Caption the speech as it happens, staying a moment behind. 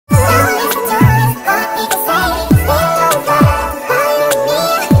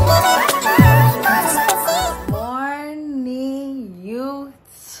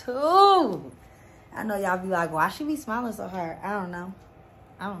y'all be like, why she be smiling so hard? I don't know.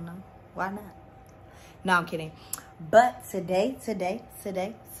 Why not? No, I'm kidding. But today,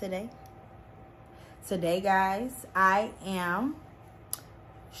 guys, I am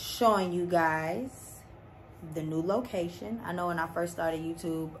showing you guys the new location. I know when I first started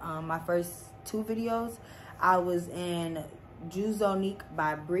YouTube, my first 2 videos, I was in Juzonique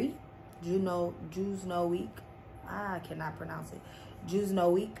by Brie. Juzonique. I cannot pronounce it.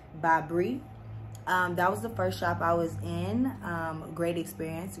 Juzonique by Brie. That was the first shop I was in. Great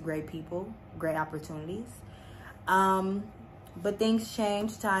experience, great people, great opportunities. But things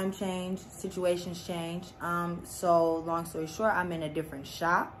change, time changed, situations change. So long story short, I'm in a different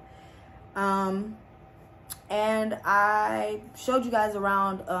shop. And I showed you guys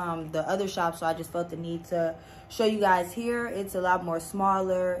around the other shop, so I just felt the need to show you guys here. It's a lot more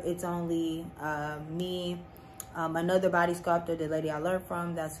smaller. It's only me, another body sculptor, the lady I learned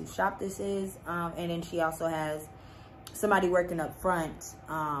from, that's whose shop this is. And then she also has somebody working up front,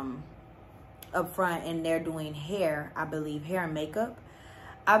 and they're doing hair, I believe, hair and makeup,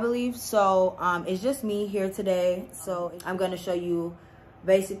 I believe. So it's just me here today. So I'm going to show you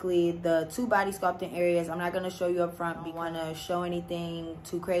basically the 2 body sculpting areas. I'm not going to show you up front. We want to show anything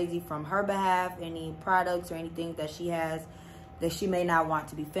too crazy from her behalf, any products or anything that she has that she may not want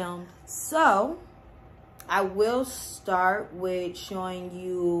to be filmed. So I will start with showing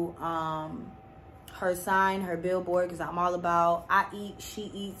you her sign, her billboard, because I'm all about I eat, she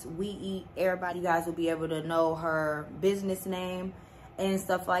eats, we eat. Everybody, you guys will be able to know her business name and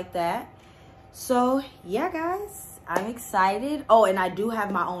stuff like that. So yeah, guys, I'm excited. Oh, and I do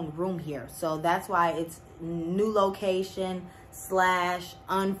have my own room here, so that's why it's new location /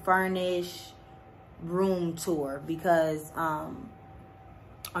 unfurnished room tour, because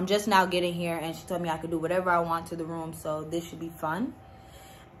I'm just now getting here, and she told me I could do whatever I want to the room, so this should be fun.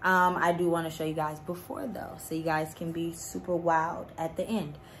 I do want to show you guys before though, so you guys can be super wild at the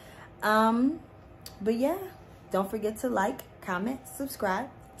end. But yeah, don't forget to like, comment, subscribe,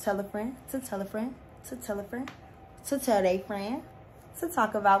 tell a friend, to tell a friend, to tell a friend, to tell a friend, to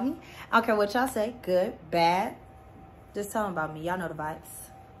talk about me. I don't care what y'all say, good, bad, just tell them about me. Y'all know the vibes.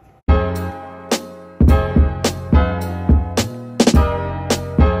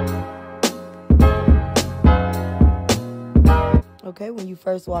 Okay, when you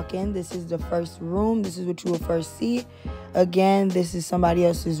first walk in, this is the first room. This is what you will first see. Again, this is somebody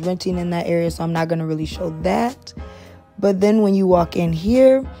else who's renting in that area, so I'm not going to really show that. But then when you walk in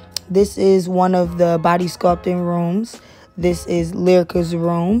here, this is one of the body sculpting rooms. This is Lyrica's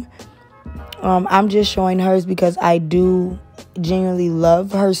room. I'm just showing hers because I do genuinely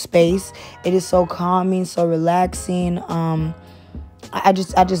love her space. It is so calming, so relaxing. I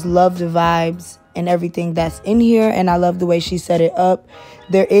just love the vibes and everything that's in here, and I love the way she set it up.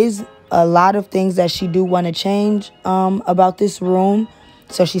 There is a lot of things that she do want to change about this room,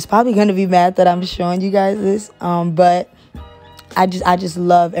 so she's probably going to be mad that I'm showing you guys this, but I just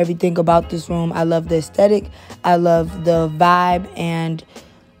love everything about this room. I love the aesthetic. I love the vibe and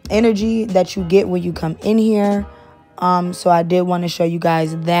energy that you get when you come in here. So I did want to show you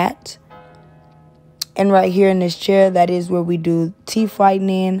guys that. And right here in this chair, that is where we do teeth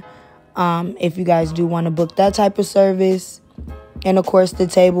whitening. If you guys do want to book that type of service. And of course, the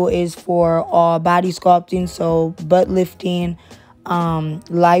table is for all body sculpting, so butt lifting,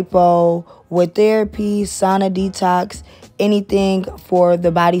 lipo, wood therapy, sauna detox, anything for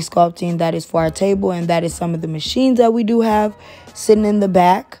the body sculpting. That is for our table, and that is some of the machines that we do have sitting in the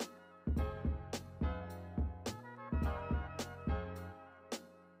back.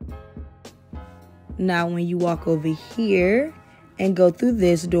 Now, when you walk over here and go through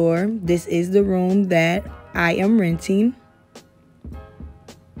this door, this is the room that I am renting.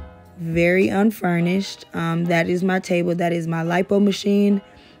 Very unfurnished. That is my table. That is my lipo machine.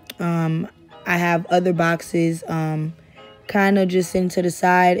 I have other boxes kind of just sitting to the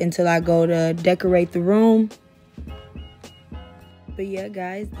side until I go to decorate the room. But yeah,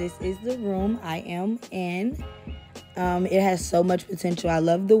 guys, this is the room I am in. It has so much potential. I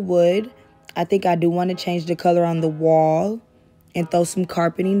love the wood. I think I do want to change the color on the wall and throw some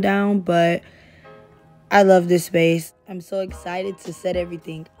carpeting down, but I love this space. I'm so excited to set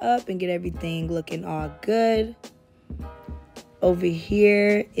everything up and get everything looking all good. Over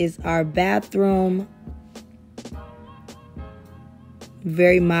here is our bathroom.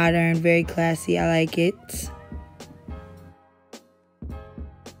 Very modern, very classy. I like it.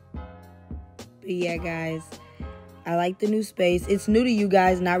 But yeah, guys, I like the new space. It's new to you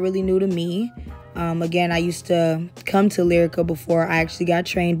guys, not really new to me. Again, I used to come to Lyrica before I actually got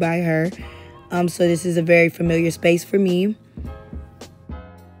trained by her. So this is a very familiar space for me.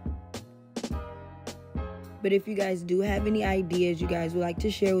 But if you guys do have any ideas you guys would like to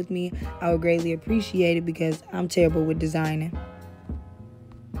share with me, I would greatly appreciate it because I'm terrible with designing.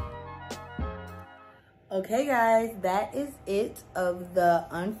 Okay guys, that is it of the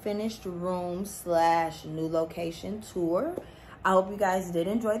unfinished room / new location tour. I hope you guys did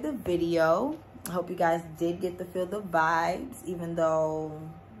enjoy the video. I hope you guys did get to feel the vibes, even though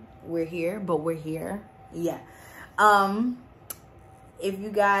we're here, but we're here. Yeah. If you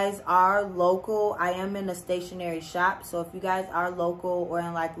guys are local, I am in a stationary shop. So if you guys are local or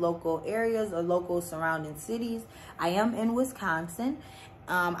in like local areas or local surrounding cities, I am in Wisconsin.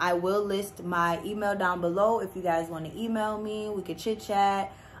 I will list my email down below if you guys want to email me. We could chit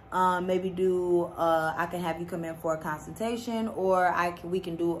chat. Maybe do I can have you come in for a consultation, or we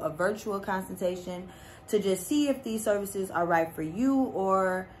can do a virtual consultation to just see if these services are right for you,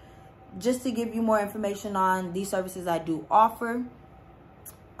 or just to give you more information on these services I do offer.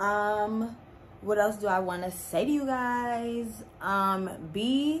 What else do I want to say to you guys?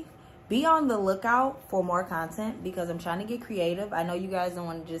 Be on the lookout for more content because I'm trying to get creative. I know you guys don't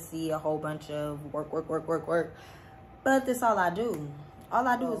want to just see a whole bunch of work, but that's all I do. All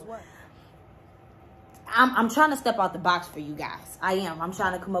I do is work. I'm trying to step out the box for you guys. I am. I'm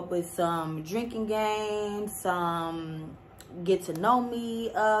trying to come up with some drinking games, some get to know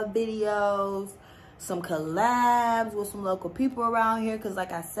me videos, some collabs with some local people around here. Because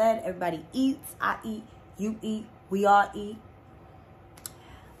like I said, everybody eats. I eat. You eat. We all eat.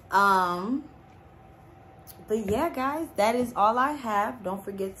 But yeah, guys, that is all I have. Don't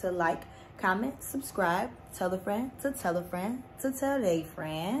forget to like, comment, subscribe, tell a friend to tell a friend to tell their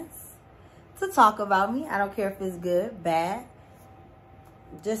friends to talk about me. I don't care if it's good, bad.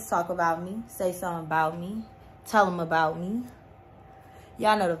 Just talk about me. Say something about me. Tell them about me.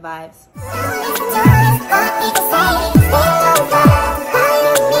 Y'all know the vibes.